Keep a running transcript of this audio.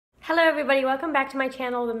Hello everybody, welcome back to my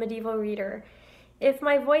channel, The Medieval Reader. If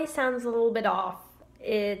my voice sounds a little bit off,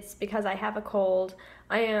 it's because I have a cold.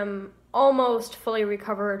 I am almost fully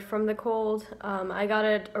recovered from the cold. I got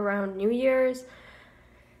it around New Year's.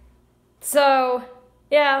 So,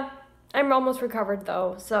 yeah, I'm almost recovered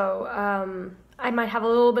though. So, I might have a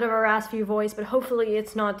little bit of a raspy voice, but hopefully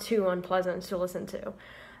it's not too unpleasant to listen to.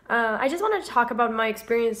 I just wanted to talk about my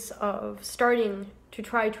experience of starting to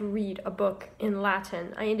try to read a book in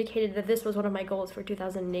Latin. I indicated that this was one of my goals for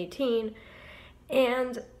 2018,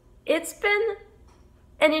 and it's been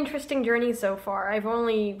an interesting journey so far. I've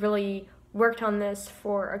only really worked on this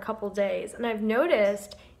for a couple days, and I've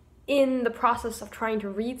noticed in the process of trying to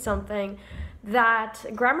read something that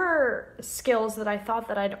grammar skills that I thought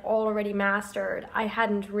that I'd already mastered, I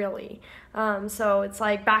hadn't really. So it's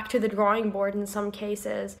like back to the drawing board in some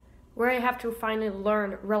cases, where I have to finally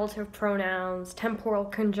learn relative pronouns, temporal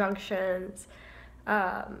conjunctions,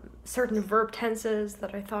 certain verb tenses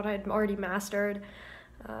that I thought I'd already mastered.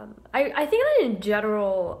 I think that in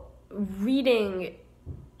general, reading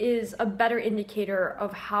is a better indicator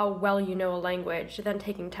of how well you know a language than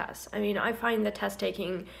taking tests. I mean, I find that test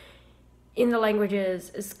taking in the languages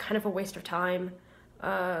is kind of a waste of time.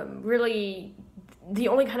 Really, the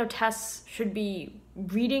only kind of tests should be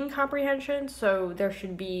reading comprehension, so there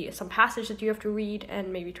should be some passage that you have to read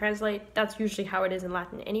and maybe translate. That's usually how it is in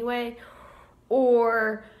Latin anyway.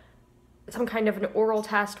 Or some kind of an oral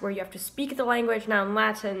test where you have to speak the language. Now in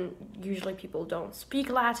Latin, usually people don't speak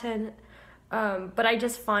Latin, but I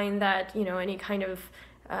just find that, you know, any kind of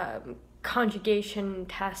conjugation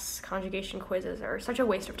tests, conjugation quizzes are such a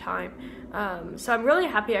waste of time. So I'm really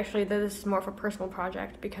happy actually that this is more of a personal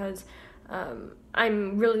project, because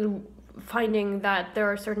I'm really finding that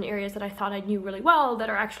there are certain areas that I thought I knew really well that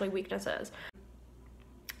are actually weaknesses.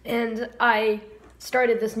 And I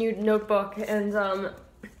started this new notebook, and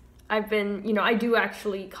I've been, you know, I do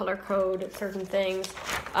actually color code certain things,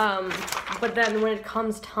 but then when it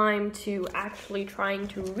comes time to actually trying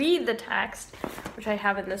to read the text, which I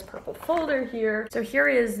have in this purple folder here. So here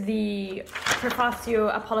is the Prefatio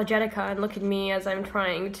Apologetica, and look at me as I'm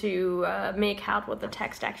trying to make out what the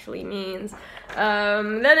text actually means.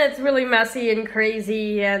 Then it's really messy and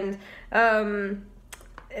crazy, and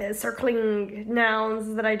circling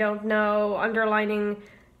nouns that I don't know, underlining,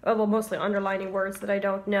 well, mostly underlining words that I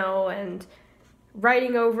don't know, and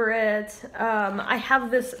writing over it. I have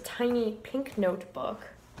this tiny pink notebook.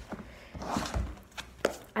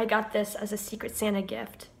 I got this as a Secret Santa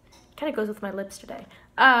gift. Kind of goes with my lips today.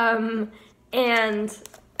 And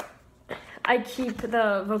I keep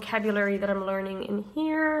the vocabulary that I'm learning in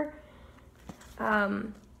here.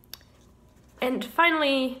 And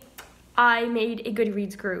finally, I made a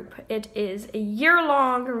Goodreads group. It is a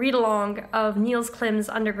year-long read-along of Niels Klim's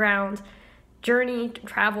Underground Journey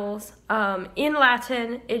Travels in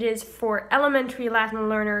Latin. It is for elementary Latin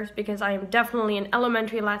learners, because I am definitely an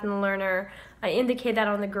elementary Latin learner. I indicate that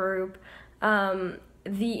on the group.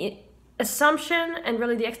 The assumption and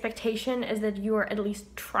really the expectation is that you are at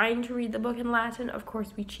least trying to read the book in Latin. Of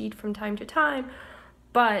course, we cheat from time to time,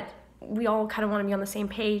 but we all kind of want to be on the same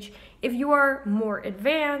page. If you are more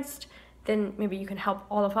advanced, then maybe you can help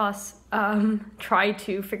all of us try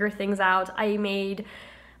to figure things out. I made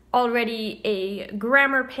already a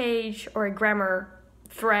grammar page or a grammar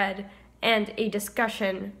thread and a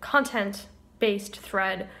discussion content-based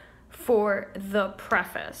thread for the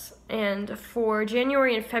preface. And for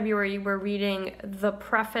January and February, we're reading the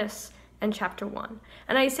preface and chapter 1.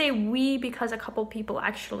 And I say we because a couple people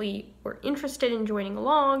actually were interested in joining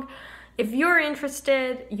along. If you're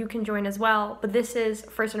interested, you can join as well, but this is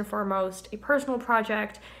first and foremost a personal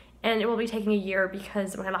project, and it will be taking a year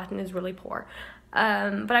because my Latin is really poor.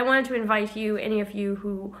 But I wanted to invite you, any of you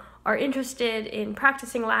who are interested in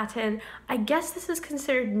practicing Latin. I guess this is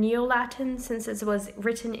considered Neo-Latin since it was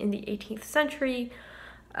written in the 18th century.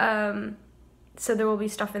 So there will be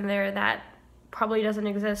stuff in there that probably doesn't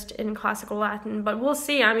exist in classical Latin, but we'll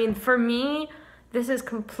see. I mean, for me, this is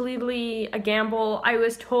completely a gamble. I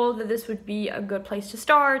was told that this would be a good place to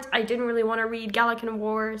start. I didn't really want to read Gallican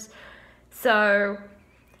Wars, so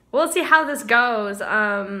we'll see how this goes.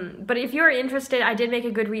 But if you're interested, I did make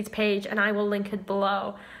a Goodreads page, and I will link it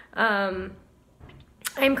below. I'm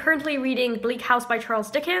currently reading Bleak House by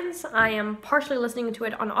Charles Dickens. I am partially listening to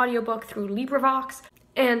it on audiobook through LibriVox,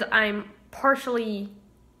 and I'm partially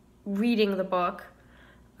reading the book.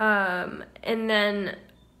 And then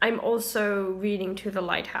I'm also reading To the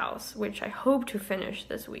Lighthouse, which I hope to finish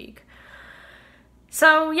this week.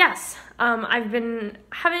 So yes, I've been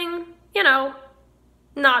having, you know,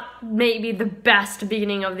 not maybe the best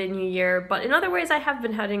beginning of the new year, but in other ways I have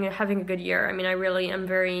been having a good year. I mean, I really am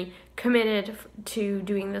very committed to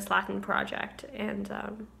doing this Latin project, and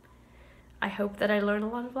I hope that I learn a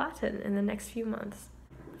lot of Latin in the next few months.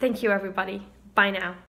 Thank you, everybody. Bye now.